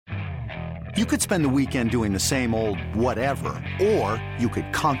You could spend the weekend doing the same old whatever, or you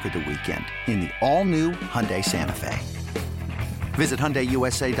could conquer the weekend in the all-new Hyundai Santa Fe. Visit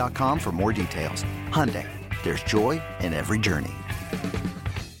HyundaiUSA.com for more details. Hyundai, there's joy in every journey.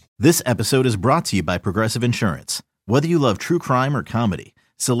 This episode is brought to you by Progressive Insurance. Whether you love true crime or comedy,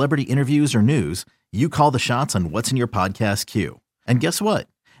 celebrity interviews or news, you call the shots on what's in your podcast queue. And guess what?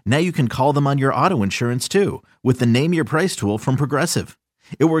 Now you can call them on your auto insurance too with the Name Your Price tool from Progressive.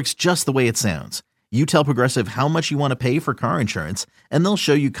 It works just the way it sounds. You tell Progressive how much you want to pay for car insurance, and they'll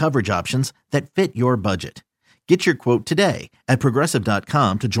show you coverage options that fit your budget. Get your quote today at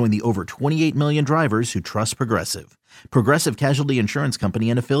Progressive.com to join the over 28 million drivers who trust Progressive. Progressive Casualty Insurance Company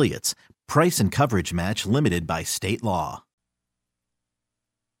and Affiliates. Price and coverage match limited by state law.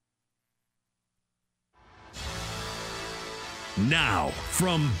 Now,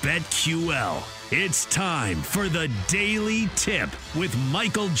 from BetQL, it's time for the Daily Tip with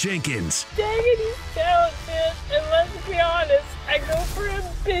Michael Jenkins. Dang it, he's talented. And let's be honest, I go for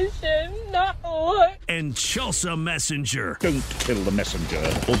ambition, not look. And Chelsea Messenger. Don't kill the messenger,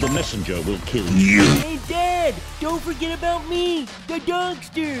 or the messenger will kill you. Hey, Dad, don't forget about me, the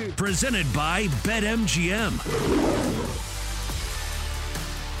dogster. Presented by BetMGM.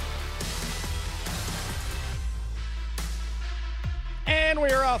 And we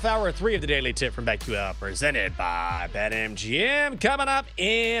are off hour 3 of the Daily Tip from BetQL, presented by BetMGM. Coming up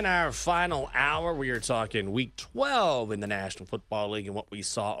in our final hour, we are talking Week 12 in the National Football League and what we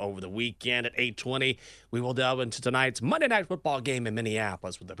saw over the weekend at 8:20. We will delve into tonight's Monday Night Football game in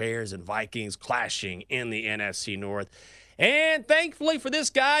Minneapolis with the Bears and Vikings clashing in the NFC North. And thankfully for this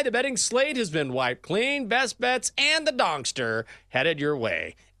guy, the betting slate has been wiped clean. Best bets and the Dongster headed your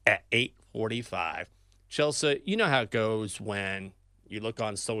way at 8:45. Chelsea, you know how it goes when you look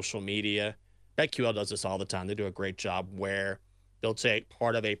on social media. BetQL does this all the time. They do a great job where they'll take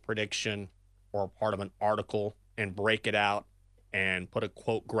part of a prediction or part of an article and break it out and put a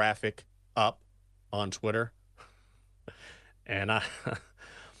quote graphic up on Twitter. And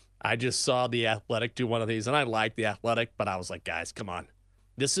I just saw The Athletic do one of these, and I like The Athletic, but I was like, guys, come on.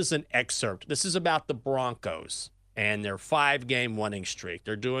 This is an excerpt. This is about the Broncos and their 5-game winning streak.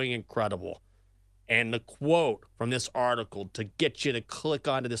 They're doing incredible. And the quote from this article to get you to click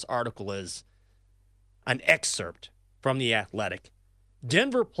onto this article is an excerpt from The Athletic.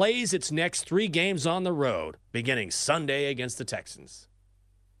 Denver plays its next 3 games on the road, beginning Sunday against the Texans.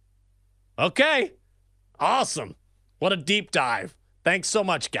 Okay. Awesome. What a deep dive. Thanks so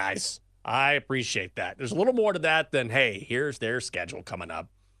much, guys. I appreciate that. There's a little more to that than, hey, here's their schedule coming up.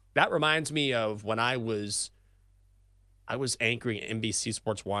 That reminds me of when I was anchoring NBC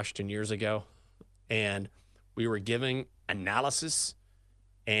Sports Washington years ago. And we were giving analysis,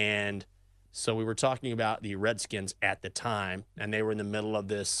 and so we were talking about the Redskins at the time, and they were in the middle of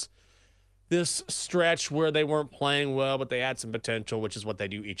this stretch where they weren't playing well, but they had some potential, which is what they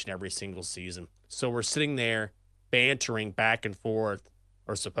do each and every single season. So we're sitting there bantering back and forth,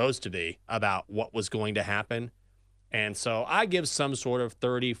 or supposed to be, about what was going to happen. And so I give some sort of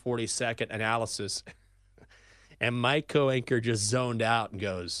 30, 40-second analysis, and my co-anchor just zoned out and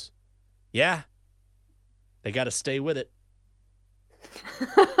goes, yeah, they got to stay with it.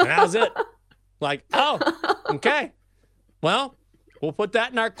 And that was it. Like, oh, okay. Well, we'll put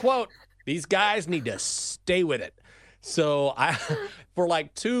that in our quote. These guys need to stay with it. So for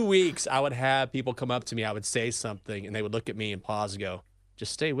like 2 weeks, I would have people come up to me. I would say something, and they would look at me and pause and go,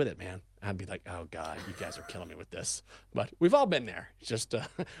 just stay with it, man. I'd be like, oh, God, you guys are killing me with this. But we've all been there. It's just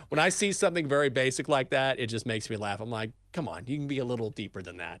when I see something very basic like that, it just makes me laugh. I'm like, come on, you can be a little deeper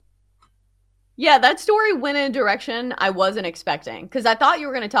than that. Yeah, that story went in a direction I wasn't expecting because I thought you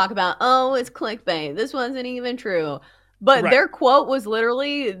were going to talk about, oh, it's clickbait. This wasn't even true. But Their quote was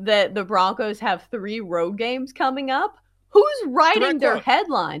literally that the Broncos have 3 road games coming up. Who's writing their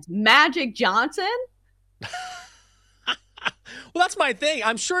headlines? Magic Johnson? Well, that's my thing.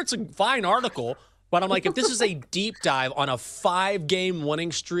 I'm sure it's a fine article, but I'm like, if this is a deep dive on a 5-game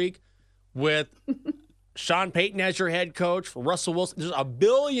winning streak with Sean Payton as your head coach, for Russell Wilson, there's a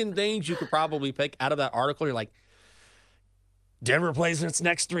billion things you could probably pick out of that article. You're like, Denver plays its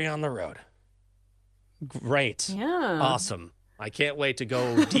next 3 on the road. Great. Yeah. Awesome. I can't wait to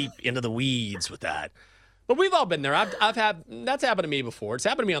go deep into the weeds with that. But we've all been there. I've had that's happened to me before. It's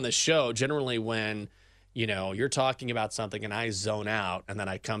happened to me on this show. Generally, when you're talking about something and I zone out, and then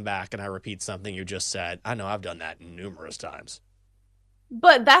I come back and I repeat something you just said. I know I've done that numerous times.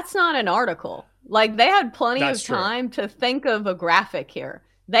 But that's not an article. Like, they had plenty That's of true. time to think of a graphic here.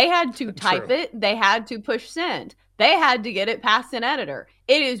 They had to type True. it. They had to push send. They had to get it past an editor.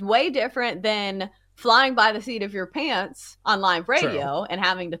 It is way different than flying by the seat of your pants on live radio and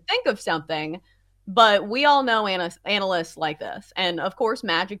having to think of something. But we all know analysts like this. And of course,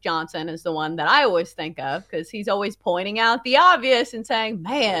 Magic Johnson is the one that I always think of because he's always pointing out the obvious and saying,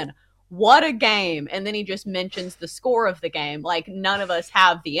 man, what a game. And then he just mentions the score of the game. Like none of us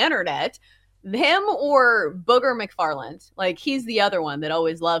have the internet. Him or Booger McFarland. Like he's the other one that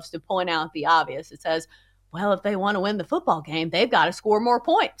always loves to point out the obvious. It says, well, if they want to win the football game, they've got to score more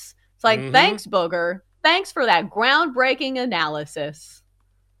points. It's like, thanks, Booger. Thanks for that groundbreaking analysis.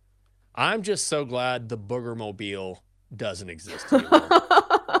 I'm just so glad the Boogermobile doesn't exist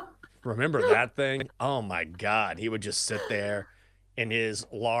anymore. Remember that thing? Oh, my God. He would just sit there in his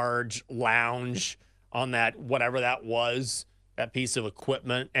large lounge on that, whatever that was, that piece of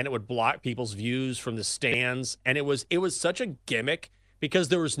equipment, and it would block people's views from the stands. And it was such a gimmick because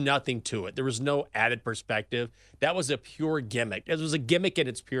there was nothing to it. There was no added perspective. That was a pure gimmick. It was a gimmick in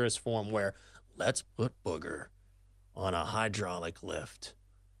its purest form where let's put Booger on a hydraulic lift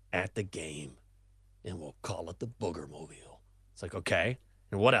at the game, and we'll call it the Boogermobile. It's like, okay,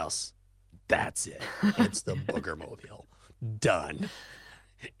 and what else? That's it. It's the Boogermobile. Done.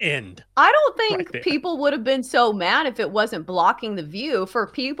 End. I don't think people would have been so mad if it wasn't blocking the view for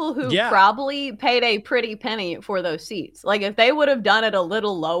people who probably paid a pretty penny for those seats. Like if they would have done it a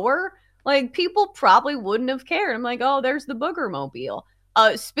little lower, like people probably wouldn't have cared. I'm like, oh, there's the Boogermobile.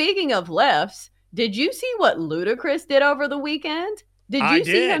 Speaking of lifts, did you see what Ludacris did over the weekend? Did you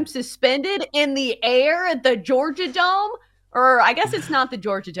see him suspended in the air at the Georgia Dome? Or I guess it's not the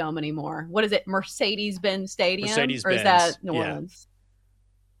Georgia Dome anymore. What is it? Mercedes-Benz Stadium? Mercedes-Benz. Or is that New Orleans?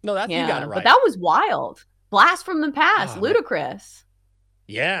 No, you got it right. But that was wild. Blast from the past. Ludacris.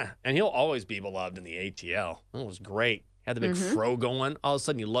 Yeah, and he'll always be beloved in the ATL. That was great. Had the big fro going. All of a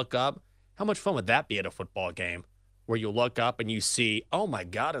sudden you look up. How much fun would that be at a football game where you look up and you see, oh, my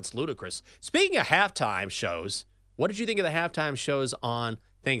God, it's Ludacris. Speaking of halftime shows, what did you think of the halftime shows on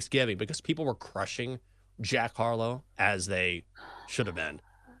Thanksgiving? Because people were crushing Jack Harlow as they should have been.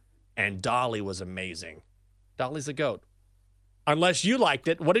 And Dolly was amazing. Dolly's a GOAT. Unless you liked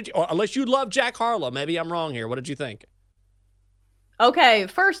it. Unless you love Jack Harlow. Maybe I'm wrong here. What did you think? Okay,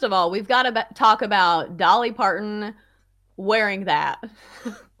 first of all, we've got to talk about Dolly Parton wearing that.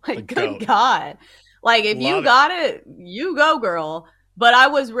 Like, good God. Like, if you got it, you go, girl. But I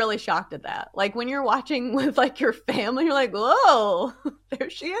was really shocked at that. Like, when you're watching with, like, your family, you're like, whoa, there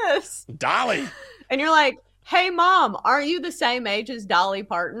she is. Dolly. And you're like, hey, Mom, aren't you the same age as Dolly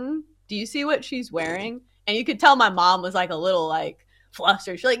Parton? Do you see what she's wearing? And you could tell my mom was, like, a little, like,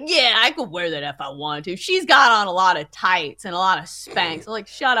 flustered. She's like, yeah, I could wear that if I wanted to. She's got on a lot of tights and a lot of Spanx. I'm like,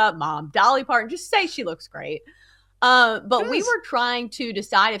 shut up, Mom. Dolly Parton, just say she looks great. But we were trying to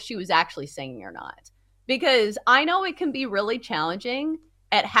decide if she was actually singing or not. Because I know it can be really challenging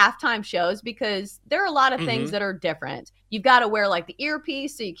at halftime shows because there are a lot of things that are different. You've got to wear like the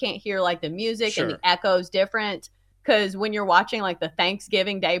earpiece so you can't hear like the music and the echo's different. Because when you're watching like the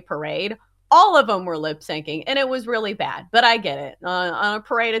Thanksgiving Day parade, all of them were lip syncing and it was really bad. But I get it. On a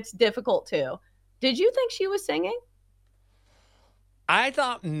parade, it's difficult too. Did you think she was singing? I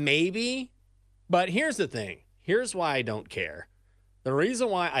thought maybe, but here's the thing. Here's why I don't care. The reason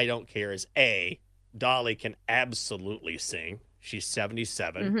why I don't care is A, Dolly can absolutely sing. She's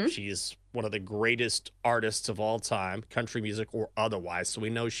 77. She's one of the greatest artists of all time, country music or otherwise. So we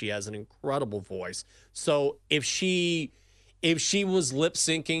know she has an incredible voice. So if she was lip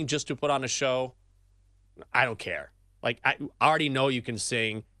syncing just to put on a show, I don't care. Like I already know you can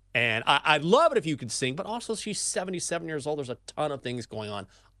sing, and I'd love it if you could sing. But also, she's 77 years old. There's a ton of things going on.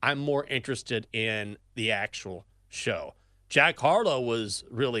 I'm more interested in the actual show. Jack Harlow was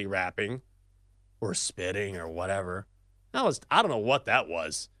really rapping or spitting or whatever. I don't know what that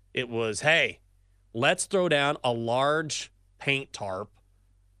was. It was, hey, let's throw down a large paint tarp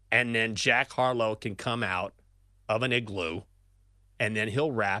and then Jack Harlow can come out of an igloo and then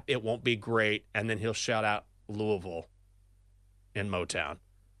he'll rap. It won't be great. And then he'll shout out Louisville in Motown.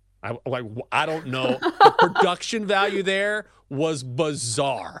 I don't know. The production value there was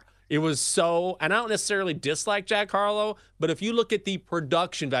bizarre. It was so, and I don't necessarily dislike Jack Harlow, but if you look at the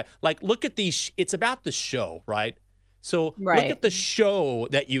production value, like look at it's about the show, right? So look at the show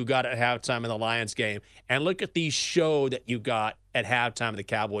that you got at halftime in the Lions game and look at the show that you got at halftime of the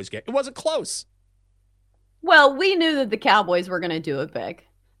Cowboys game. It wasn't close. Well, we knew that the Cowboys were going to do it big.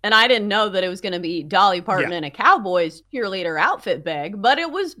 And I didn't know that it was going to be Dolly Parton in a Cowboys cheerleader outfit big, but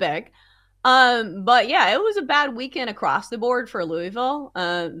it was big. But yeah, it was a bad weekend across the board for Louisville.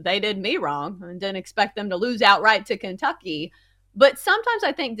 They did me wrong and didn't expect them to lose outright to Kentucky. But sometimes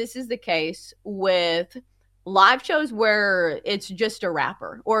I think this is the case with live shows where it's just a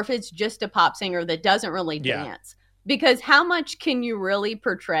rapper or if it's just a pop singer that doesn't really dance. Because how much can you really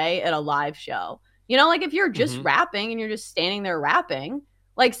portray at a live show? You know, like if you're just rapping and you're just standing there rapping,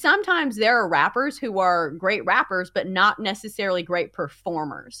 like sometimes there are rappers who are great rappers, but not necessarily great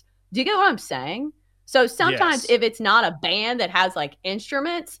performers. Do you get what I'm saying? So sometimes if it's not a band that has like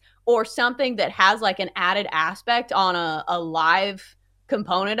instruments or something that has like an added aspect on a live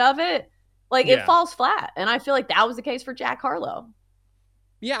component of it, like it falls flat. And I feel like that was the case for Jack Harlow.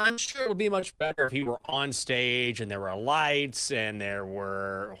 Yeah, I'm sure it would be much better if he were on stage and there were lights and there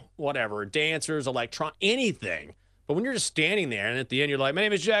were whatever, dancers, anything. But when you're just standing there and at the end you're like, my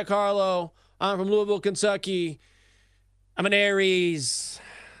name is Jack Harlow. I'm from Louisville, Kentucky. I'm an Aries.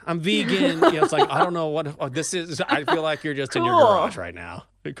 I'm vegan. It's like, I don't know what this is. I feel like you're just in your garage right now.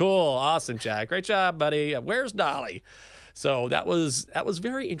 Cool. Awesome, Jack. Great job, buddy. Where's Dolly? So that was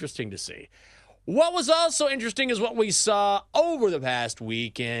very interesting to see. What was also interesting is what we saw over the past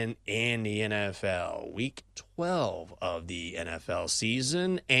weekend in the NFL. Week 12 of the NFL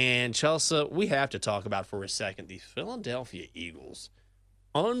season. And Chelsea, we have to talk about for a second the Philadelphia Eagles.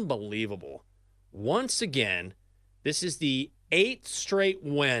 Unbelievable. Once again, this is the 8th straight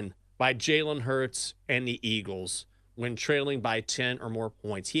win by Jalen Hurts and the Eagles when trailing by 10 or more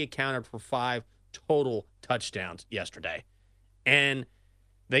points. He accounted for 5 total touchdowns yesterday. And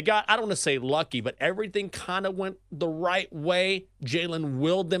they got, I don't want to say lucky, but everything kind of went the right way. Jalen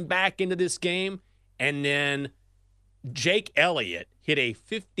willed them back into this game. And then Jake Elliott hit a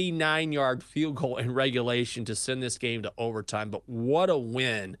 59-yard field goal in regulation to send this game to overtime. But what a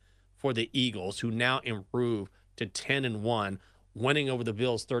win for the Eagles, who now improve to 10-1, winning over the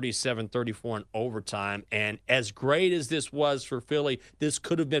Bills 37-34 in overtime. And as great as this was for Philly, this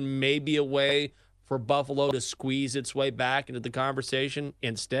could have been maybe a way for Buffalo to squeeze its way back into the conversation.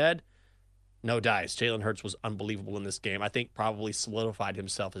 Instead, no dice. Jalen Hurts was unbelievable in this game. I think probably solidified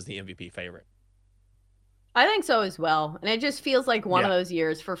himself as the MVP favorite. I think so as well. And it just feels like one of those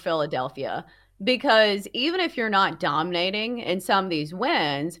years for Philadelphia, because even if you're not dominating in some of these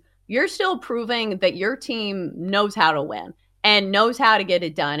wins, you're still proving that your team knows how to win and knows how to get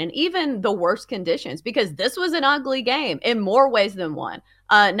it done. And even the worst conditions, because this was an ugly game in more ways than one.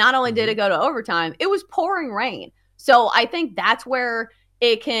 Not only did it go to overtime, it was pouring rain. So I think that's where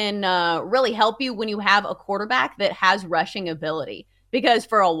it can really help you when you have a quarterback that has rushing ability. Because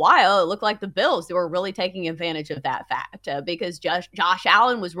for a while, it looked like the Bills were really taking advantage of that fact because Josh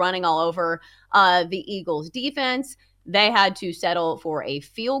Allen was running all over the Eagles defense. They had to settle for a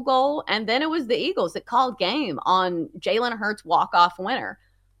field goal. And then it was the Eagles that called game on Jalen Hurts' walk-off winner.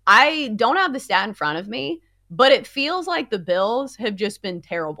 I don't have the stat in front of me, but it feels like the Bills have just been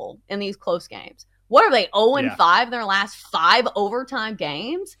terrible in these close games. What are they, 0-5 in their last 5 overtime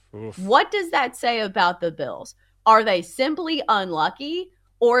games? Oof. What does that say about the Bills? Are they simply unlucky,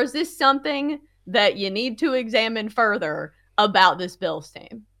 or is this something that you need to examine further about this Bills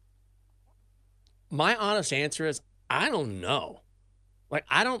team? My honest answer is I don't know.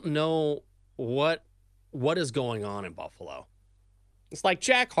 I don't know what is going on in Buffalo. It's like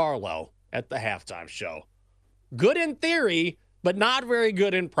Jack Harlow at the halftime show. Good in theory, but not very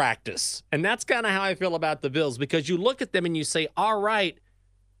good in practice. And that's kind of how I feel about the Bills, because you look at them and you say, all right,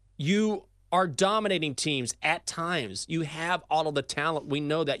 you are dominating teams at times. You have all of the talent. We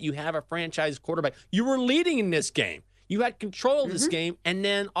know that. You have a franchise quarterback. You were leading in this game. You had control of this game, and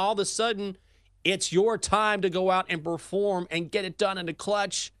then all of a sudden, it's your time to go out and perform and get it done in the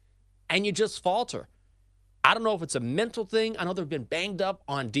clutch, and you just falter. I don't know if it's a mental thing. I know they've been banged up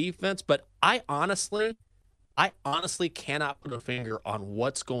on defense, but I honestly cannot put a finger on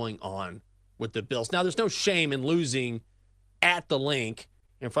what's going on with the Bills. Now, there's no shame in losing at the Link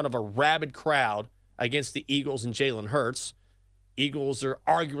in front of a rabid crowd against the Eagles and Jalen Hurts. Eagles are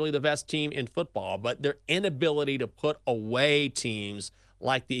arguably the best team in football, but their inability to put away teams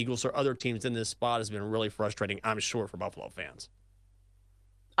like the Eagles or other teams in this spot has been really frustrating, I'm sure, for Buffalo fans.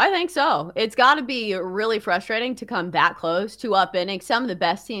 I think so. It's got to be really frustrating to come that close to upending some of the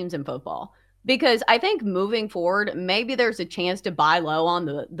best teams in football. Because I think moving forward, maybe there's a chance to buy low on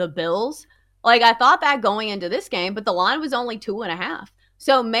the Bills. I thought that going into this game, but the line was only 2.5.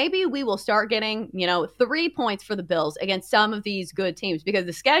 So maybe we will start getting, 3 points for the Bills against some of these good teams, because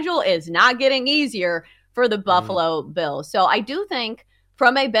the schedule is not getting easier for the Buffalo Bills. So I do think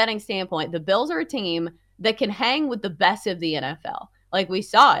from a betting standpoint, the Bills are a team that can hang with the best of the NFL, like we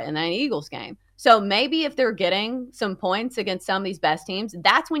saw it in that Eagles game. So maybe if they're getting some points against some of these best teams,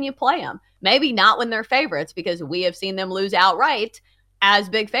 that's when you play them. Maybe not when they're favorites, because we have seen them lose outright as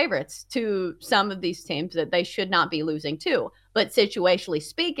big favorites to some of these teams that they should not be losing to. But situationally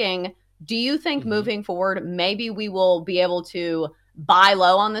speaking, Do you think moving forward, maybe we will be able to buy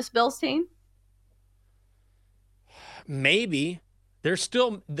low on this Bills team? Maybe. There's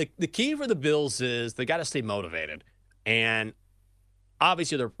still the key for the Bills is they got to stay motivated. And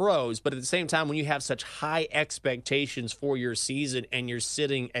obviously they're pros, but at the same time, when you have such high expectations for your season and you're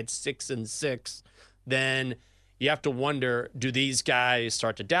sitting at 6-6, then you have to wonder, do these guys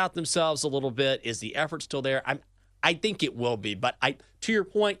start to doubt themselves a little bit? Is the effort still there? I think it will be, but to your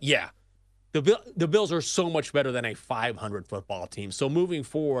point, yeah. The Bills are so much better than a 500 football team. So moving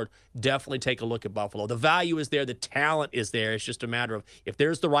forward, definitely take a look at Buffalo. The value is there. The talent is there. It's just a matter of if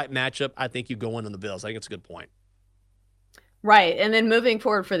there's the right matchup, I think you go in on the Bills. I think it's a good point. Right. And then moving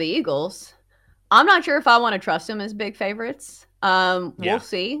forward for the Eagles, I'm not sure if I want to trust them as big favorites. We'll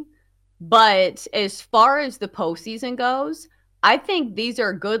see. But as far as the postseason goes, I think these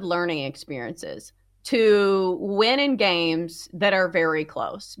are good learning experiences to win in games that are very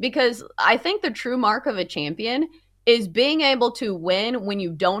close. Because I think the true mark of a champion is being able to win when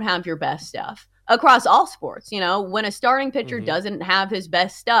you don't have your best stuff across all sports. You know, when a starting pitcher doesn't have his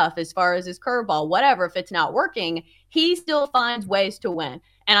best stuff as far as his curveball, whatever, if it's not working, he still finds ways to win.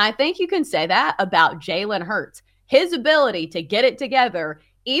 And I think you can say that about Jalen Hurts. His ability to get it together,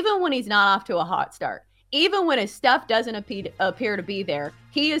 even when he's not off to a hot start, even when his stuff doesn't appear to be there,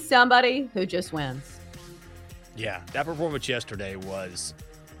 he is somebody who just wins. Yeah, that performance yesterday was,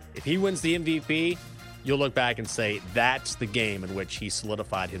 if he wins the MVP, you'll look back and say that's the game in which he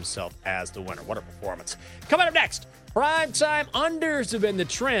solidified himself as the winner. What a performance. Coming up next, primetime unders have been the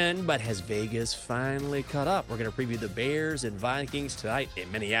trend, but has Vegas finally caught up? We're going to preview the Bears and Vikings tonight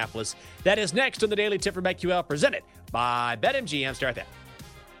in Minneapolis. That is next on the Daily Tip from BetQL, presented by BetMGM. Start there.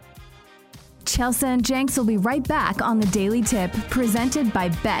 Chelsea and Jenks will be right back on the Daily Tip, presented by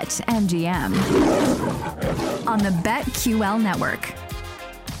BetMGM on the BetQL network.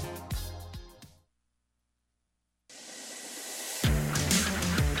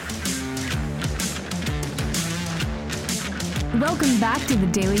 Welcome back to the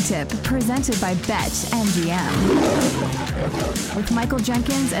Daily Tip, presented by BetMGM with Michael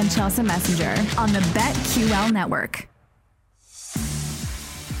Jenkins and Chelsea Messenger on the BetQL network.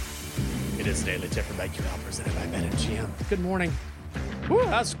 It is Daily Tip from BetQL, presented by BetMGM. Good morning. Woo,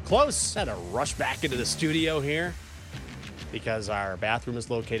 that was close. Had to rush back into the studio here because our bathroom is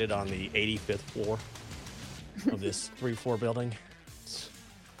located on the 85th floor of this 3-floor building. It's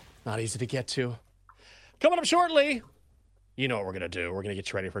not easy to get to. Coming up shortly, you know what we're going to do. We're going to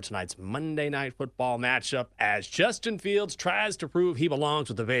get you ready for tonight's Monday Night Football matchup as Justin Fields tries to prove he belongs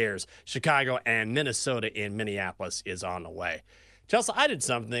with the Bears. Chicago and Minnesota in Minneapolis is on the way. Chelsea, I did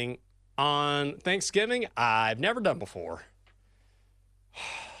something on Thanksgiving I've never done before.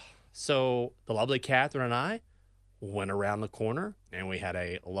 So the lovely Catherine and I went around the corner and we had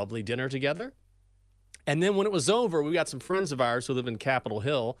a lovely dinner together. And then when it was over, we got some friends of ours who live in Capitol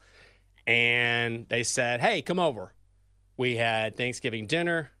Hill, and they said, hey, come over. We had Thanksgiving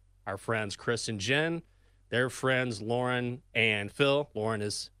dinner. Our friends Chris and Jen, their friends Lauren and Phil. Lauren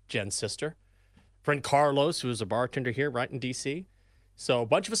is Jen's sister. Friend Carlos, who is a bartender here right in D.C. So a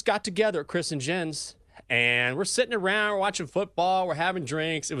bunch of us got together at Chris and Jen's, and we're sitting around, we're watching football, we're having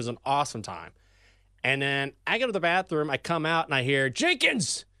drinks. It was an awesome time. And then I go to the bathroom, I come out, and I hear,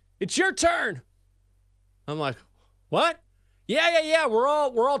 Jenkins, it's your turn. I'm like, what? Yeah. We're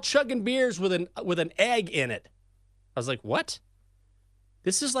all chugging beers with an egg in it. I was like, what?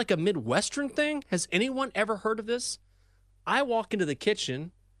 This is like a Midwestern thing? Has anyone ever heard of this? I walk into the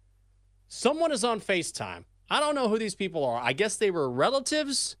kitchen. Someone is on FaceTime. I don't know who these people are. I guess they were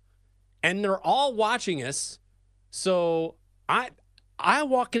relatives, and they're all watching us. So I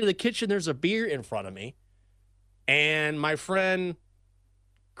walk into the kitchen. There's a beer in front of me, and my friend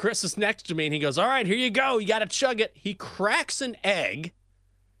Chris is next to me, and he goes, all right, here you go. You got to chug it. He cracks an egg,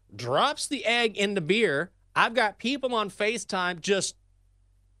 drops the egg in the beer. I've got people on FaceTime just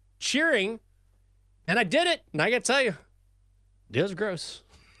cheering, and I did it. And I got to tell you, it was gross.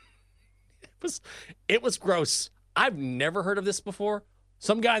 It was gross. I've never heard of this before.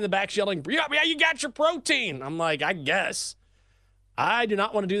 Some guy in the back yelling, yeah, you got your protein. I'm like, I guess. I do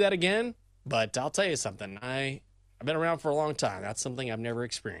not want to do that again, but I'll tell you something. I've been around for a long time. That's something I've never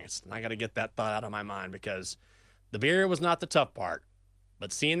experienced. And I got to get that thought out of my mind because the beer was not the tough part.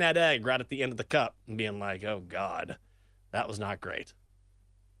 But seeing that egg right at the end of the cup and being like, oh, God, that was not great.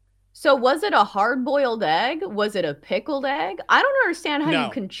 So was it a hard-boiled egg? Was it a pickled egg? I don't understand how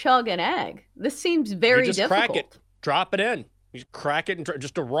you can chug an egg. This seems very difficult. Crack it. Drop it in. You crack it and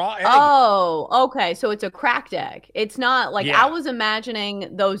just a raw egg. Oh, okay. So it's a cracked egg. It's not like I was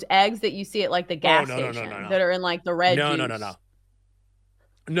imagining those eggs that you see at like the gas station that are in like the red juice.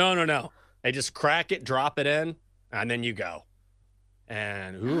 No. They just crack it, drop it in, and then you go.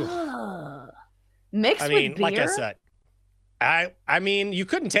 And mixed with beer? Like I said, I mean, you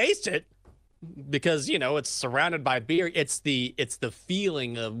couldn't taste it because, it's surrounded by beer. It's the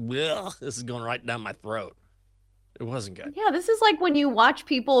feeling of, this is going right down my throat. It wasn't good. Yeah, this is like when you watch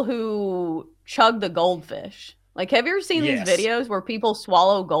people who chug the goldfish. Like, have you ever seen these videos where people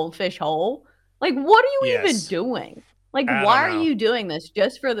swallow goldfish whole? Like, what are you even doing? Like, why are you doing this?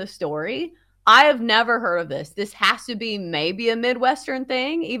 Just for the story? I have never heard of this. This has to be maybe a Midwestern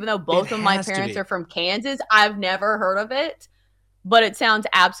thing, even though both of my parents are from Kansas. I've never heard of it, but it sounds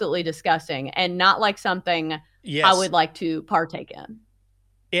absolutely disgusting and not like something I would like to partake in.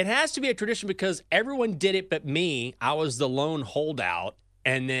 It has to be a tradition because everyone did it but me. I was the lone holdout.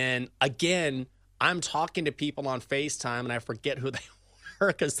 And then, again, I'm talking to people on FaceTime, and I forget who they were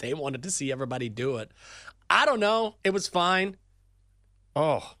because they wanted to see everybody do it. I don't know. It was fine.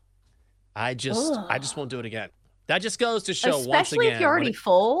 Oh, I just won't do it again. That just goes to show once again. Especially if you're already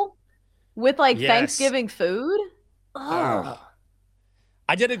full with Thanksgiving food. I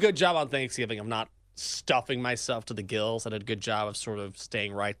did a good job on Thanksgiving. I'm not stuffing myself to the gills. I did a good job of sort of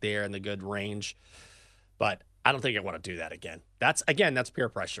staying right there in the good range. But I don't think I want to do that again. That's peer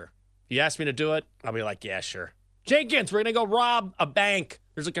pressure. If you ask me to do it, I'll be like, yeah, sure. Jenkins, we're going to go rob a bank.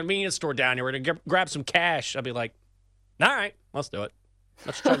 There's a convenience store down here. We're going to grab some cash. I'll be like, all right, let's do it.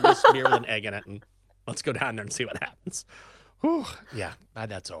 Let's chug this beer with an egg in it, and let's go down there and see what happens. Whew, yeah,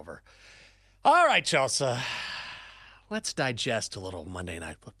 that's over. All right, Chelsea. Let's digest a little Monday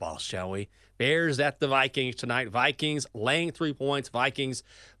Night Football, shall we? Bears at the Vikings tonight. Vikings laying 3 points. Vikings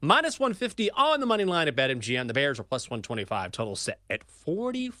minus 150 on the money line at BetMGM. The Bears are plus 125. Total set at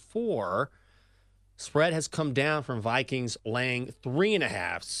 44. Spread has come down from Vikings laying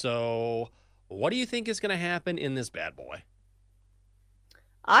 3.5. So what do you think is going to happen in this bad boy?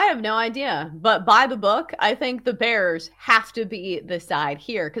 I have no idea, but by the book, I think the Bears have to be the side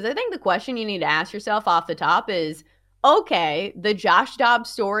here. Because I think the question you need to ask yourself off the top is, okay, the Josh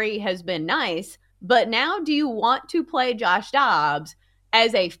Dobbs story has been nice, but now do you want to play Josh Dobbs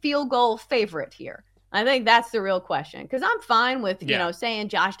as a field goal favorite here? I think that's the real question. Because I'm fine with, saying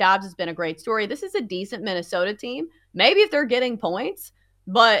Josh Dobbs has been a great story. This is a decent Minnesota team. Maybe if they're getting points,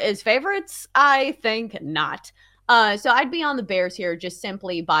 but as favorites, I think not. So I'd be on the Bears here just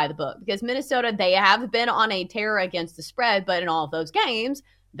simply by the book because Minnesota, they have been on a tear against the spread, but in all of those games,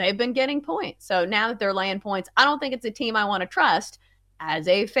 they've been getting points. So now that they're laying points, I don't think it's a team I want to trust as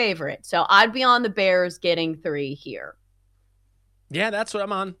a favorite. So I'd be on the Bears getting 3 here. Yeah, that's what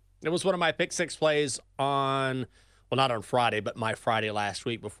I'm on. It was one of my pick 6 plays on, well, not on Friday, but my Friday last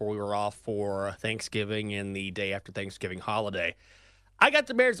week before we were off for Thanksgiving and the day after Thanksgiving holiday. I got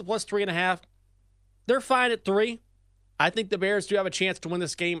the Bears at plus 3.5. They're fine at 3. I think the Bears do have a chance to win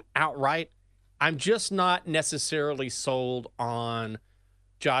this game outright. I'm just not necessarily sold on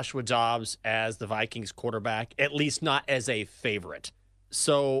Joshua Dobbs as the Vikings quarterback, at least not as a favorite.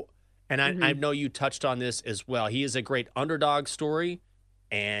 So, and I know you touched on this as well. He is a great underdog story,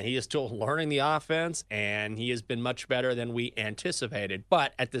 and he is still learning the offense, and he has been much better than we anticipated.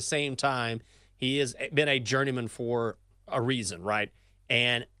 But at the same time, he has been a journeyman for a reason, right?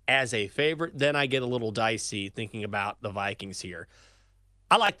 And as a favorite, then I get a little dicey thinking about the Vikings here.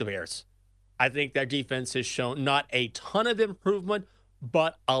 I like the Bears. I think their defense has shown not a ton of improvement,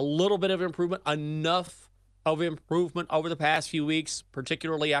 but a little bit of improvement, enough of improvement over the past few weeks,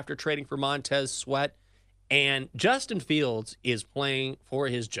 particularly after trading for Montez Sweat. And Justin Fields is playing for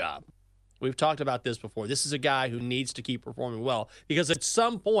his job. We've talked about this before. This is a guy who needs to keep performing well because at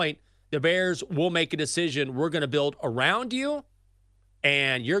some point, the Bears will make a decision. We're going to build around you,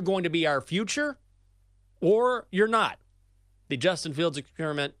 and you're going to be our future, or you're not. The Justin Fields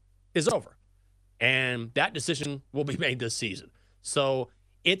experiment is over, and that decision will be made this season. So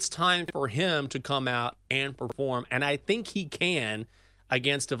it's time for him to come out and perform, and I think he can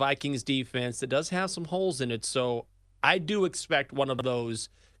against a Vikings defense that does have some holes in it. So I do expect one of those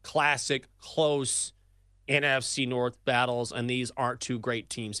classic, close NFC North battles, and these aren't two great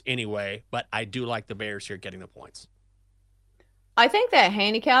teams anyway, but I do like the Bears here getting the points. I think that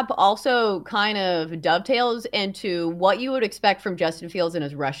handicap also kind of dovetails into what you would expect from Justin Fields in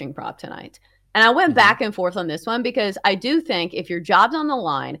his rushing prop tonight. And I went back and forth on this one because I do think if your job's on the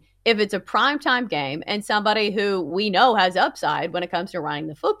line, if it's a primetime game and somebody who we know has upside when it comes to running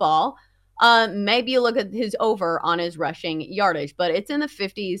the football, maybe you look at his over on his rushing yardage, but it's in the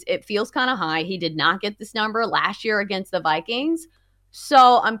 50s. It feels kind of high. He did not get this number last year against the Vikings.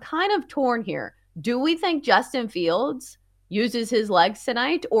 So I'm kind of torn here. Do we think Justin Fields uses his legs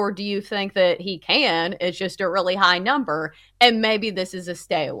tonight, or do you think that he can? It's just a really high number, and maybe this is a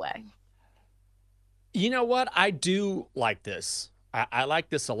stay away. You know what? I do like this. I like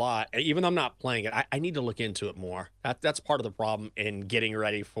this a lot. Even though I'm not playing it, I need to look into it more. That's part of the problem in getting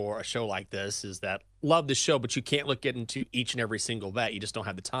ready for a show like this is that love the show, but you can't look into each and every single bet. You just don't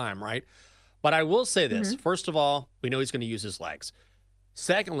have the time, right? But I will say this. First of all, we know he's going to use his legs.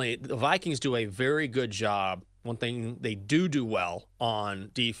 Secondly, the Vikings do a very good job. One thing they do well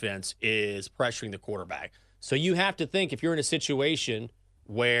on defense is pressuring the quarterback. So you have to think if you're in a situation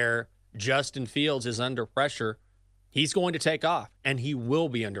where Justin Fields is under pressure, he's going to take off, and he will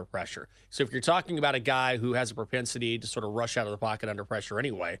be under pressure. So if you're talking about a guy who has a propensity to sort of rush out of the pocket under pressure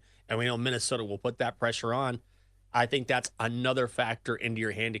anyway, and we know Minnesota will put that pressure on, I think that's another factor into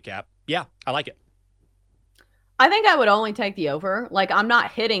your handicap. Yeah, I like it. I think I would only take the over. Like, I'm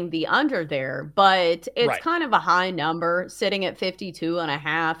not hitting the under there, but it's kind of a high number sitting at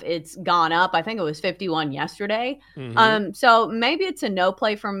 52.5. It's gone up. I think it was 51 yesterday. So maybe it's a no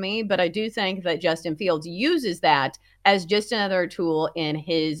play from me, but I do think that Justin Fields uses that as just another tool in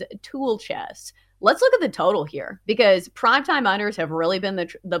his tool chest. Let's look at the total here because primetime unders have really been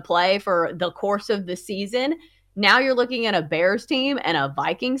the play for the course of the season. Now you're looking at a Bears team and a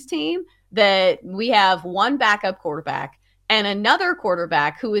Vikings team that we have one backup quarterback and another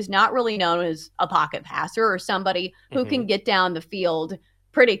quarterback who is not really known as a pocket passer or somebody who can get down the field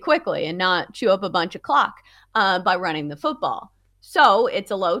pretty quickly and not chew up a bunch of clock by running the football. So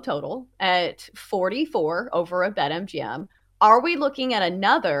it's a low total at 44 over at BetMGM. Are we looking at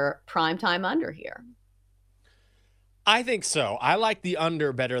another primetime under here? I think so. I like the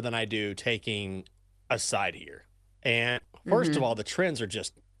under better than I do taking a side here. And first of all, the trends are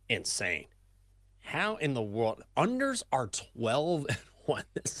just insane. How in the world? Unders are 12-1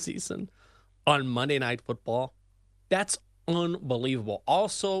 this season on Monday Night Football. That's unbelievable.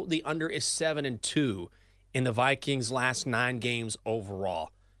 Also, the under is 7-2 in the Vikings' last 9 games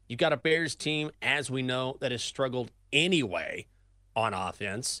overall. You've got a Bears team, as we know, that has struggled anyway on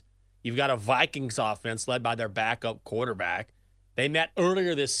offense. You've got a Vikings offense led by their backup quarterback. They met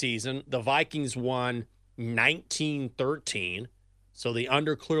earlier this season. The Vikings won 19-13. So the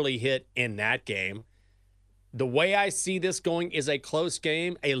under clearly hit in that game. The way I see this going is a close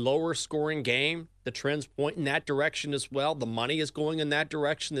game, a lower scoring game. The trends point in that direction as well. The money is going in that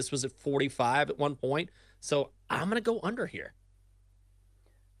direction. This was at 45 at one point. So I'm going to go under here.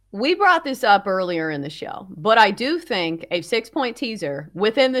 We brought this up earlier in the show, but I do think a 6-point teaser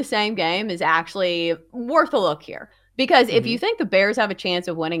within the same game is actually worth a look here. Because if you think the Bears have a chance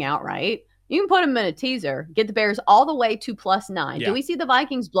of winning outright, you can put them in a teaser, get the Bears all the way to +9. Yeah. Do we see the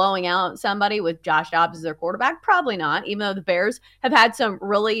Vikings blowing out somebody with Josh Dobbs as their quarterback? Probably not, even though the Bears have had some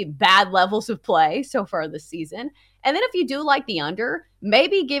really bad levels of play so far this season. And then if you do like the under,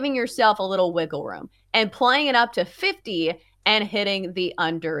 maybe giving yourself a little wiggle room and playing it up to 50 and hitting the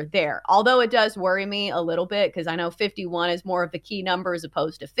under there. Although it does worry me a little bit because I know 51 is more of the key number as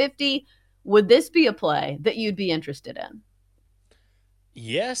opposed to 50. Would this be a play that you'd be interested in?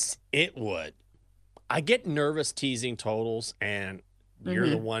 Yes, it would. I get nervous teasing totals, and you're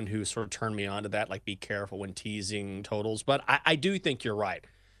the one who sort of turned me on to that. Like, be careful when teasing totals. But I do think you're right.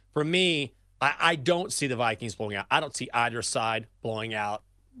 For me, I don't see the Vikings blowing out. I don't see either side blowing out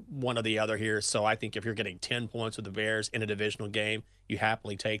one or the other here. So I think if you're getting 10 points with the Bears in a divisional game, you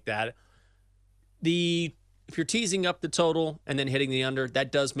happily take that. If you're teasing up the total and then hitting the under,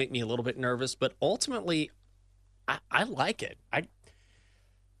 that does make me a little bit nervous. But ultimately, I like it.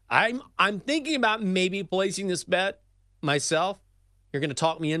 I'm thinking about maybe placing this bet myself. You're going to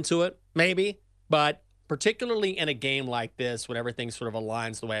talk me into it, maybe. But particularly in a game like this, when everything sort of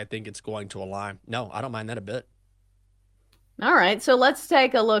aligns the way I think it's going to align, no, I don't mind that a bit. All right, so let's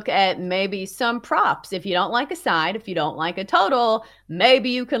take a look at maybe some props. If you don't like a side, if you don't like a total, maybe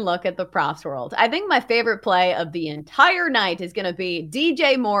you can look at the props world. I think my favorite play of the entire night is going to be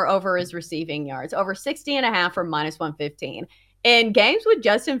DJ Moore over his receiving yards, over 60.5 or -115. In games with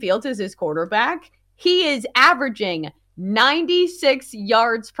Justin Fields as his quarterback, he is averaging 96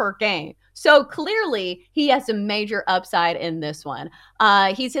 yards per game. So clearly, he has some major upside in this one.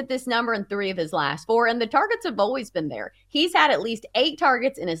 He's hit this number in 3 of his last 4, and the targets have always been there. He's had at least 8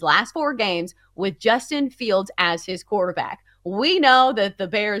 targets in his last 4 games with Justin Fields as his quarterback. We know that the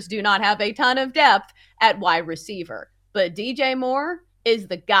Bears do not have a ton of depth at wide receiver, but DJ Moore is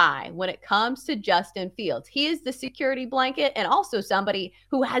the guy when it comes to Justin Fields. He is the security blanket and also somebody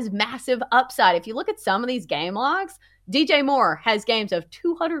who has massive upside. If you look at some of these game logs, DJ Moore has games of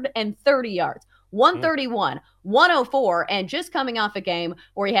 230 yards, 131, 104, and just coming off a game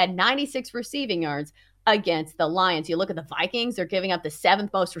where he had 96 receiving yards against the Lions. You look at the Vikings, they're giving up the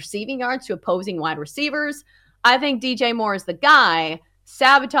 7th most receiving yards to opposing wide receivers. I think DJ Moore is the guy,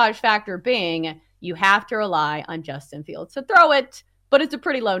 sabotage factor being you have to rely on Justin Fields to throw it, but it's a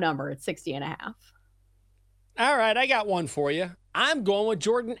pretty low number. It's 60.5. All right, I got one for you. I'm going with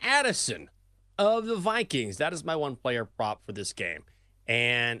Jordan Addison of the Vikings. That is my one player prop for this game.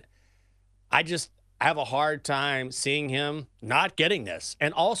 And I just have a hard time seeing him not getting this.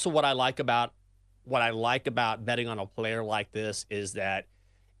 And also what I like about betting on a player like this is that,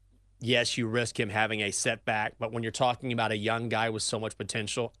 yes, you risk him having a setback, but when you're talking about a young guy with so much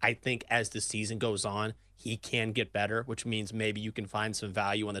potential, I think as the season goes on, he can get better, which means maybe you can find some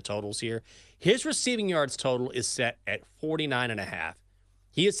value on the totals here. His receiving yards total is set at 49.5.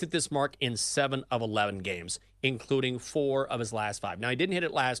 He has hit this mark in 7 of 11 games, including 4 of his last 5. Now, he didn't hit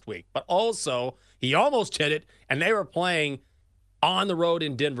it last week, but also he almost hit it, and they were playing on the road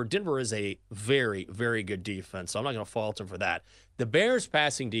in Denver. Denver is a very, very good defense, so I'm not going to fault him for that. The Bears'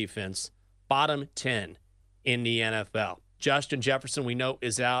 passing defense, bottom 10 in the NFL. Justin Jefferson, we know,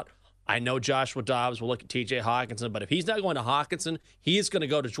 is out. I know Joshua Dobbs will look at TJ Hawkinson, but if he's not going to Hawkinson, he is going to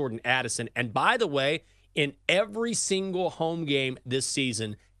go to Jordan Addison. And by the way, in every single home game this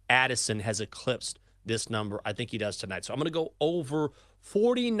season, Addison has eclipsed this number. I think he does tonight. So I'm going to go over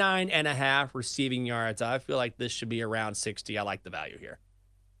 49.5 receiving yards. I feel like this should be around 60. I like the value here.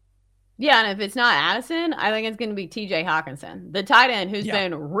 Yeah, and if it's not Addison, I think it's going to be TJ Hawkinson, the tight end who's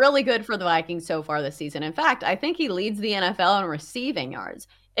been really good for the Vikings so far this season. In fact, I think he leads the NFL in receiving yards.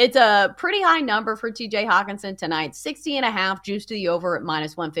 It's a pretty high number for TJ Hawkinson tonight, 60.5, juiced to the over at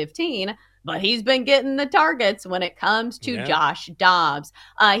 -115. But he's been getting the targets when it comes to Josh Dobbs.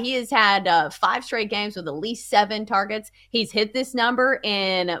 He has had 5 straight games with at least 7 targets. He's hit this number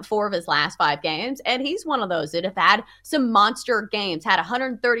in 4 of his last 5 games, and he's one of those that have had some monster games. Had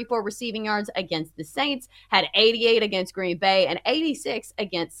 134 receiving yards against the Saints, had 88 against Green Bay, and 86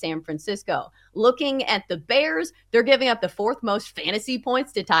 against San Francisco. Looking at the Bears, they're giving up the 4th most fantasy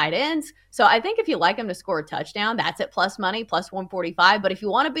points to tight ends. So I think if you like him to score a touchdown, that's at plus money, plus 145. But if you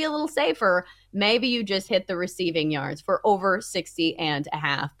want to be a little safer, maybe you just hit the receiving yards for over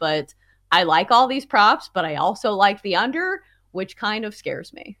 60.5. But I like all these props, but I also like the under, which kind of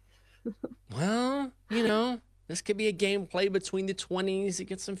scares me. Well, this could be a game played between the 20s. You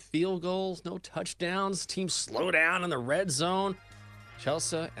get some field goals, no touchdowns. Teams slow down in the red zone.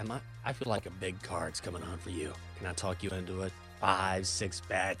 Chelsea, I feel like a big card's coming on for you. Can I talk you into it? 5, 6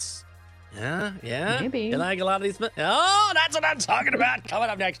 bets. Yeah. Maybe. You like a lot of these? Oh, that's what I'm talking about. Coming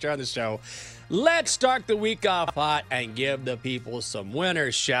up next year on the show. Let's start the week off hot and give the people some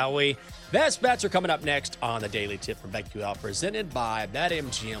winners, shall we? Best bets are coming up next on the Daily Tip from BetQL, presented by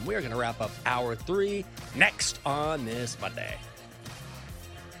BetMGM. We're going to wrap up hour 3 next on this Monday.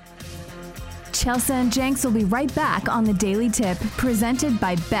 Chelsea and Jenks will be right back on the Daily Tip, presented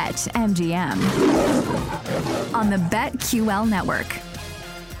by BetMGM on the BetQL network.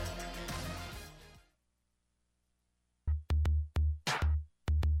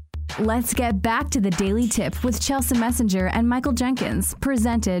 Let's get back to the Daily Tip with Chelsea Messenger and Michael Jenkins,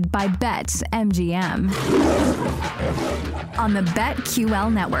 presented by BetMGM on the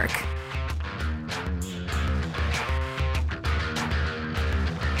BetQL network.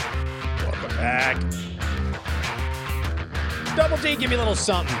 Welcome back. Double D, give me a little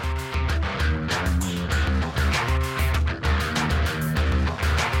something.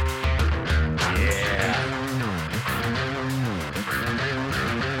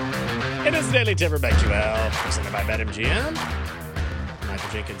 It is the Daily Tip for BetQL, presented by BetMGM. Michael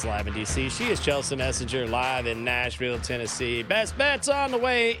Jenkins live in D.C. She is Chelsea Messenger live in Nashville, Tennessee. Best bets on the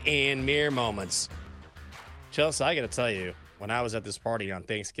way in mere moments. Chelsea, I got to tell you, when I was at this party on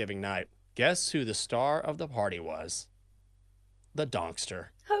Thanksgiving night, guess who the star of the party was? The Donkster.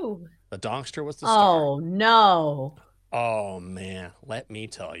 Who? The Donkster was the star. Oh, no. Oh, man. Let me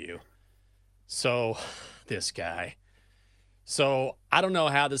tell you. So, this guy. So, I don't know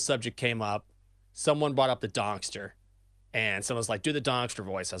how this subject came up. Someone brought up the Donkster. And someone's like, do the Donkster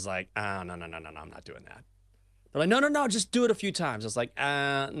voice. I was like, no, I'm not doing that. They're like, no, just do it a few times. I was like, no,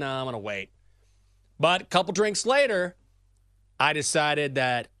 I'm going to wait. But a couple drinks later, I decided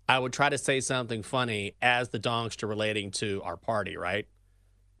that I would try to say something funny as the Donkster relating to our party, right?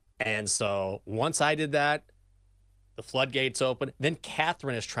 And so once I did that, the floodgates open. Then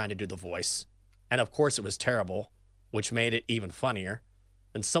Catherine is trying to do the voice. And of course it was terrible, which made it even funnier.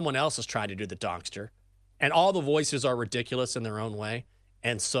 And someone else is trying to do the Donkster. And all the voices are ridiculous in their own way.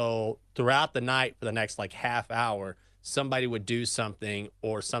 And so throughout the night, for the next half hour, somebody would do something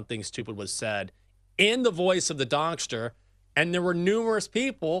or something stupid was said in the voice of the Donkster. And there were numerous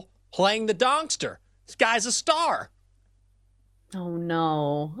people playing the Donkster. This guy's a star. Oh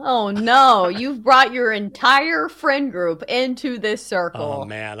no. You've brought your entire friend group into this circle. Oh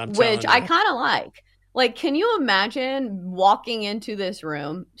man, I'm telling which you. I kind of like. Like, can you imagine walking into this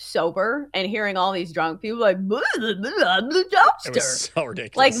room sober and hearing all these drunk people like, blah, blah, blah, the dumpster? It was so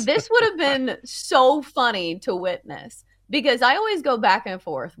ridiculous. Like, this would have been so funny to witness, because I always go back and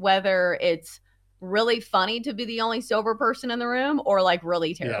forth whether it's really funny to be the only sober person in the room or like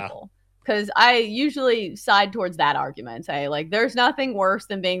really terrible. Because I usually side towards that argument, say like, there's nothing worse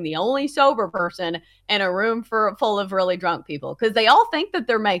than being the only sober person in a room full of really drunk people, because they all think that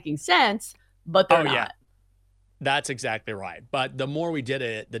they're making sense, but they're not. Yeah. That's exactly right. But the more we did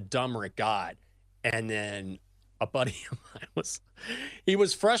it, the dumber it got. And then a buddy of mine he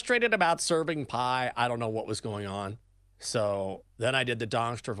was frustrated about serving pie. I don't know what was going on. So then I did the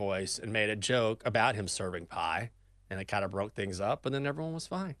Donkster voice and made a joke about him serving pie. And it kind of broke things up, and then everyone was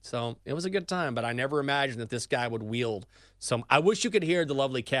fine. So it was a good time, but I never imagined that this guy would wield some. I wish you could hear the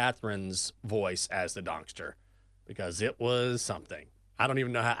lovely Catherine's voice as the Donkster, because it was something. I don't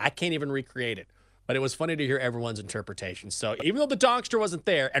even know how. I can't even recreate it. But it was funny to hear everyone's interpretation. So even though the Donkster wasn't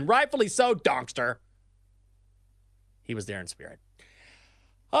there, and rightfully so, Donkster, he was there in spirit.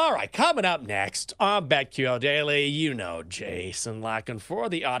 All right, coming up next on BetQL Daily, you know Jason Locken for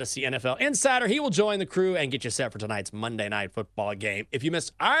the Odyssey NFL Insider. He will join the crew and get you set for tonight's Monday Night Football game. If you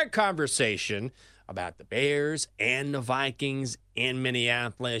missed our conversation about the Bears and the Vikings in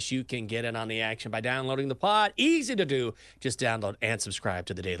Minneapolis, you can get in on the action by downloading the pod. Easy to do. Just download and subscribe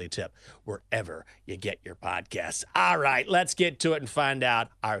to the Daily Tip wherever you get your podcasts. All right, let's get to it and find out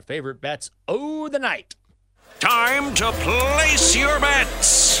our favorite bets of the night. Time to place your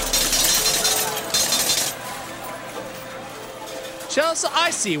bets. Chelsea, I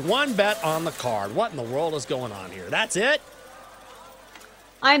see one bet on the card. What in the world is going on here? That's it?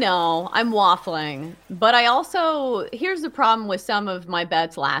 I know, I'm waffling, but I also, here's the problem with some of my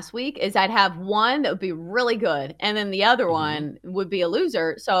bets last week is I'd have one that would be really good, and then the other one would be a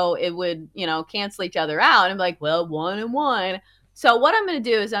loser, so it would, cancel each other out. I'm like, well, 1 and 1. So what I'm going to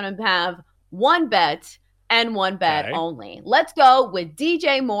do is I'm going to have one bet and one bet only. Let's go with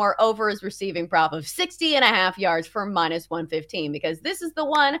DJ Moore over his receiving prop of 60.5 yards for -115, because this is the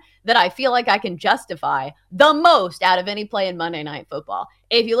one that I feel like I can justify the most out of any play in Monday Night Football.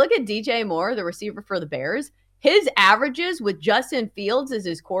 If you look at DJ Moore, the receiver for the Bears, his averages with Justin Fields as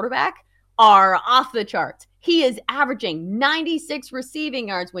his quarterback are off the charts. He is averaging 96 receiving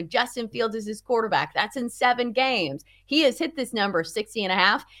yards when Justin Fields is his quarterback. That's in 7 games. He has hit this number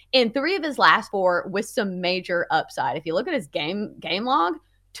 60.5 in 3 of his last 4 with some major upside. If you look at his game log,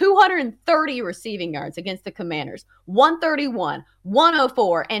 230 receiving yards against the Commanders, 131,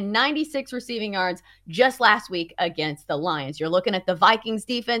 104, and 96 receiving yards just last week against the Lions. You're looking at the Vikings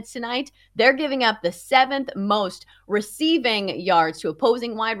defense tonight. They're giving up the 7th most receiving yards to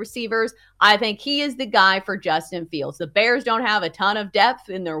opposing wide receivers. I think he is the guy for Justin Fields. The Bears don't have a ton of depth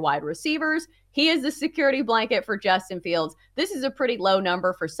in their wide receivers. He is the security blanket for Justin Fields. This is a pretty low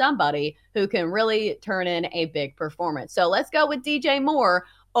number for somebody who can really turn in a big performance. So let's go with DJ Moore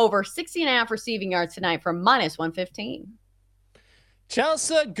over 60.5 receiving yards tonight for -115.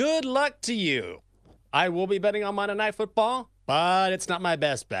 Chelsea, good luck to you. I will be betting on Monday Night Football, but it's not my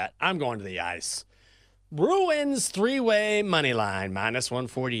best bet. I'm going to the ice. Bruins 3-way money line,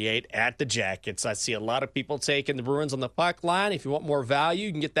 -148 at the Jackets. I see a lot of people taking the Bruins on the puck line. If you want more value,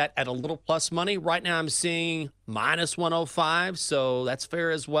 you can get that at a little plus money. Right now I'm seeing -105, so that's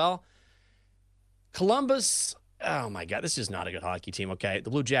fair as well. Columbus, oh my God, this is not a good hockey team, okay? The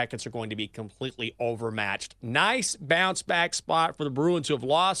Blue Jackets are going to be completely overmatched. Nice bounce back spot for the Bruins, who have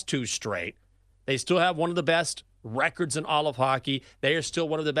lost 2 straight. They still have one of the best records in all of hockey. They are still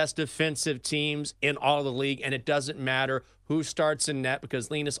one of the best defensive teams in all of the league, and it doesn't matter who starts in net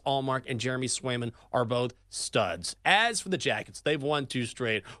because Linus Ullmark and Jeremy Swayman are both studs. As for the Jackets, they've won 2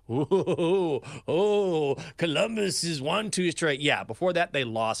 straight. Columbus has won 2 straight. Yeah, before that, they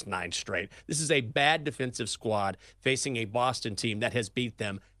lost 9 straight. This is a bad defensive squad facing a Boston team that has beat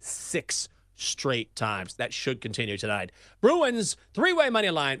them 6 straight times. That should continue tonight. Bruins, 3-way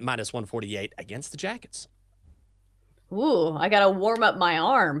money line, -148 against the Jackets. Ooh, I got to warm up my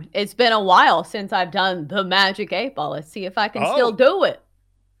arm. It's been a while since I've done the Magic 8 Ball. Let's see if I can still do it.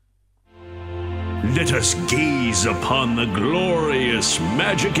 Let us gaze upon the glorious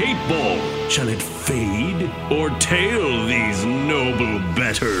Magic 8 Ball. Shall it fade or tail these noble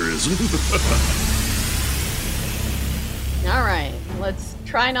betters? All right, let's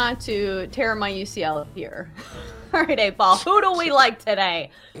try not to tear my UCL here. All right, 8 Ball, who do we like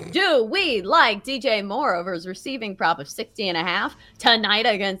today? Do we like DJ Moore over his receiving prop of 60.5 tonight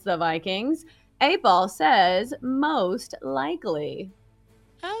against the Vikings? 8-Ball says most likely.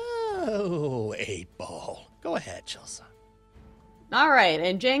 Oh, 8-Ball. Go ahead, Chelsea. All right,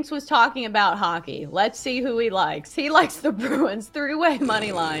 and Jenks was talking about hockey. Let's see who he likes. He likes the Bruins 3-way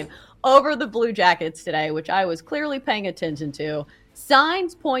money line over the Blue Jackets today, which I was clearly paying attention to.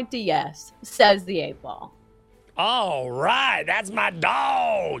 Signs point to yes, says the 8-Ball. All right, that's my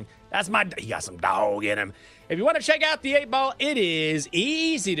dog. He got some dog in him. If you want to check out the 8-Ball, it is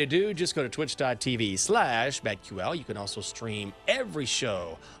easy to do. Just go to twitch.tv/BetQL. You can also stream every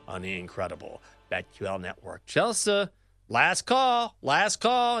show on the incredible BetQL network. Chelsea, last call.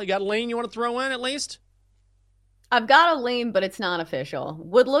 You got a lean you want to throw in at least? I've got a lean, but it's not official.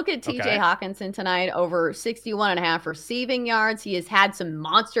 Would look at TJ Hawkinson tonight over 61.5 receiving yards. He has had some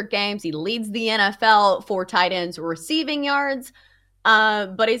monster games. He leads the NFL for tight ends receiving yards,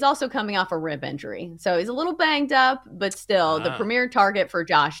 but he's also coming off a rib injury. So he's a little banged up, but still the premier target for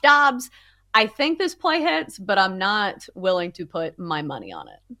Josh Dobbs. I think this play hits, but I'm not willing to put my money on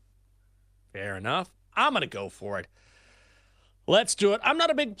it. Fair enough. I'm going to go for it. Let's do it. I'm not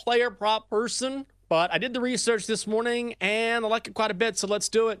a big player prop person, but I did the research this morning, and I like it quite a bit, so let's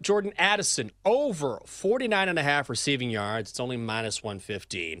do it. Jordan Addison, over 49.5 receiving yards. It's only minus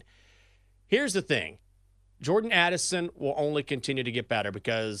 115. Here's the thing. Jordan Addison will only continue to get better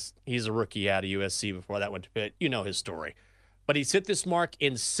because he's a rookie out of USC before that went to Pitt. You know his story. But he's hit this mark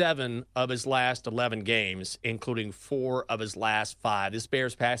in 7 of his last 11 games, including 4 of his last 5. This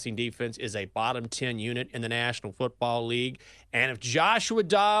Bears passing defense is a bottom 10 unit in the National Football League. And if Joshua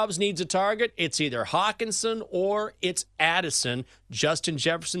Dobbs needs a target, it's either Hawkinson or it's Addison. Justin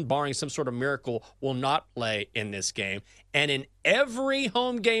Jefferson, barring some sort of miracle, will not play in this game. And in every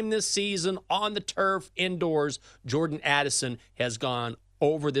home game this season on the turf indoors, Jordan Addison has gone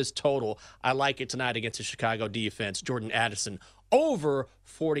over this total. I like it tonight against the Chicago defense. Jordan Addison over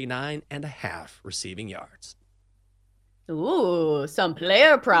 49.5 receiving yards. Ooh, some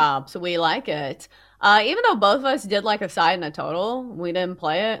player props. We like it. Even though both of us did like a side and a total, we didn't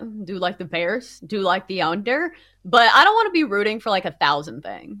play it. Do like the Bears, do like the under. But I don't want to be rooting for like 1,000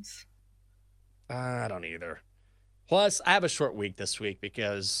 things. I don't either. Plus, I have a short week this week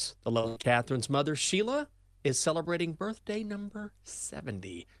because the little Catherine's mother, Sheila, is celebrating birthday number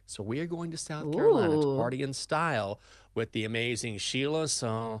 70. So we are going to South Carolina to party in style with the amazing Sheila.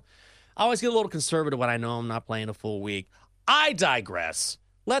 So I always get a little conservative when I know I'm not playing a full week. I digress.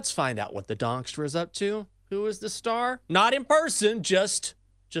 Let's find out what the Donkster is up to. Who is the star? Not in person, just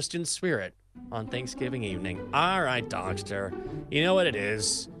in spirit on Thanksgiving evening. All right, Donkster. You know what it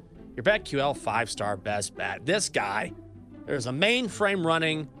is. Your BetQL 5-star best bet. This guy, there's a mainframe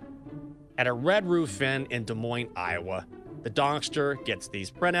running at a Red Roof Inn in Des Moines, Iowa. The Donkster gets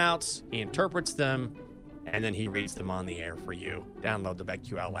these printouts, he interprets them, and then he reads them on the air for you. Download the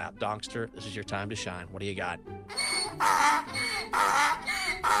BetQL app. Donkster, this is your time to shine. What do you got?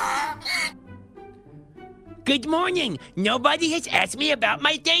 Good morning. Nobody has asked me about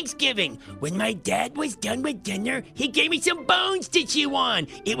my Thanksgiving. When my dad was done with dinner, he gave me some bones to chew on.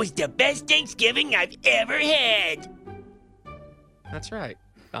 It was the best Thanksgiving I've ever had. That's right,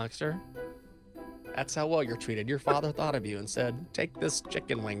 Donkster. That's how well you're treated. Your father thought of you and said, take this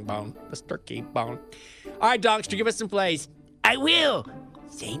chicken wing bone, this turkey bone. All right, Donkster, give us some plays. I will.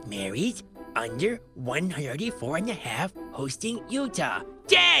 St. Mary's, under 134.5, hosting Utah.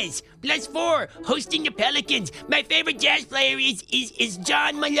 Jazz, +4, hosting the Pelicans. My favorite Jazz player is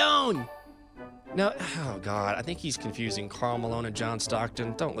John Malone. No, oh God, I think he's confusing Karl Malone and John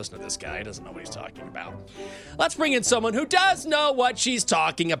Stockton. Don't listen to this guy. He doesn't know what he's talking about. Let's bring in someone who does know what she's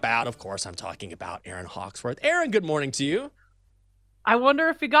talking about. Of course, I'm talking about Aaron Hawksworth. Aaron, good morning to you. I wonder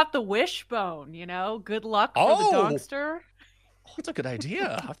if he got the wishbone, Good luck for the Donkster. Oh, that's a good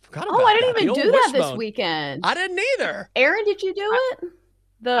idea. I forgot about that. I didn't even do that this weekend. I didn't either. Aaron, did you do it?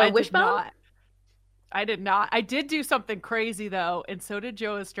 The wishbone? I did not. I did do something crazy, though, and so did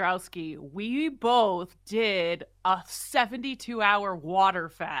Joe Ostrowski. We both did a 72-hour water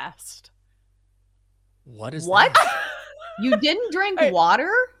fast. What is that? You didn't drink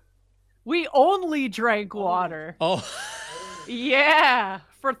water? We only drank water. Oh. Yeah,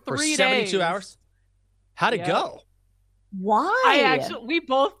 for 3 days. For 72 hours? How'd it go? Why? We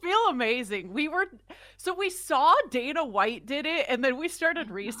both feel amazing. We saw Dana White did it, and then we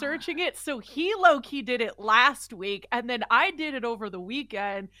started researching it. So he low-key did it last week, and then I did it over the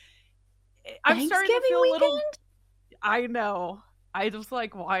weekend. I'm starting to feel a little. I know. I was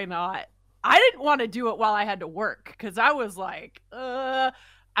like, why not? I didn't want to do it while I had to work because I was like, I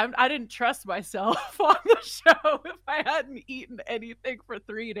didn't trust myself on the show if I hadn't eaten anything for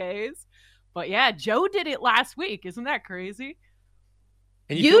 3 days. But yeah, Joe did it last week. Isn't that crazy?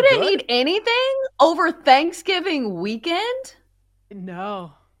 And you didn't eat anything over Thanksgiving weekend?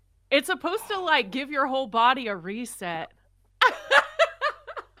 No. It's supposed to like give your whole body a reset.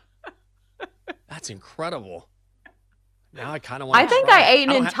 That's incredible. Now I kind of want to I think I ate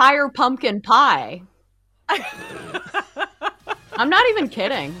an entire pumpkin pie. I'm not even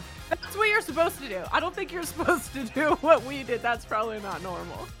kidding. That's what you're supposed to do. I don't think you're supposed to do what we did. That's probably not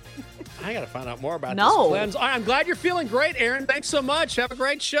normal. I got to find out more about this cleanse. I'm glad you're feeling great, Aaron. Thanks so much. Have a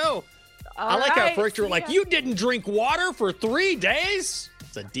great show. I like how first you were like, you didn't drink water for 3 days?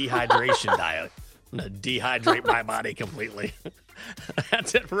 It's a dehydration diet. I'm going to dehydrate my body completely.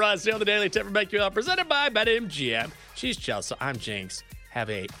 That's it for us here on the Daily Tip from BetQL, presented by BetMGM. She's Chelsea. I'm Jinx. Have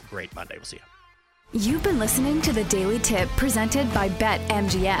a great Monday. We'll see you. You've been listening to the Daily Tip presented by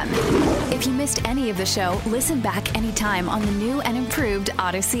BetMGM. If you missed any of the show, listen back anytime on the new and improved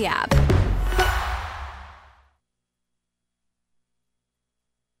Odyssey app.